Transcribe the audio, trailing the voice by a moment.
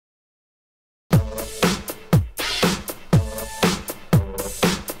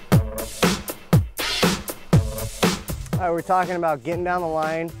we're talking about getting down the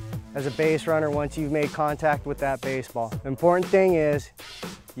line as a base runner once you've made contact with that baseball. The important thing is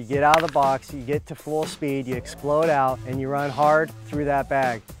you get out of the box, you get to full speed, you explode out, and you run hard through that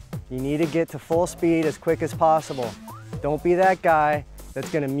bag. You need to get to full speed as quick as possible. Don't be that guy that's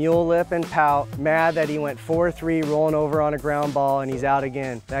gonna mule lip and pout, mad that he went 4-3 rolling over on a ground ball and he's out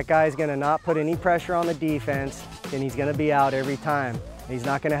again. That guy's gonna not put any pressure on the defense and he's gonna be out every time. He's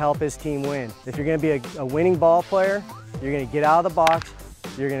not gonna help his team win. If you're gonna be a winning ball player, you're gonna get out of the box,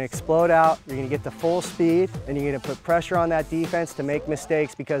 you're gonna explode out, you're gonna get to full speed, and you're gonna put pressure on that defense to make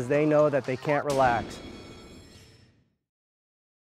mistakes because they know that they can't relax.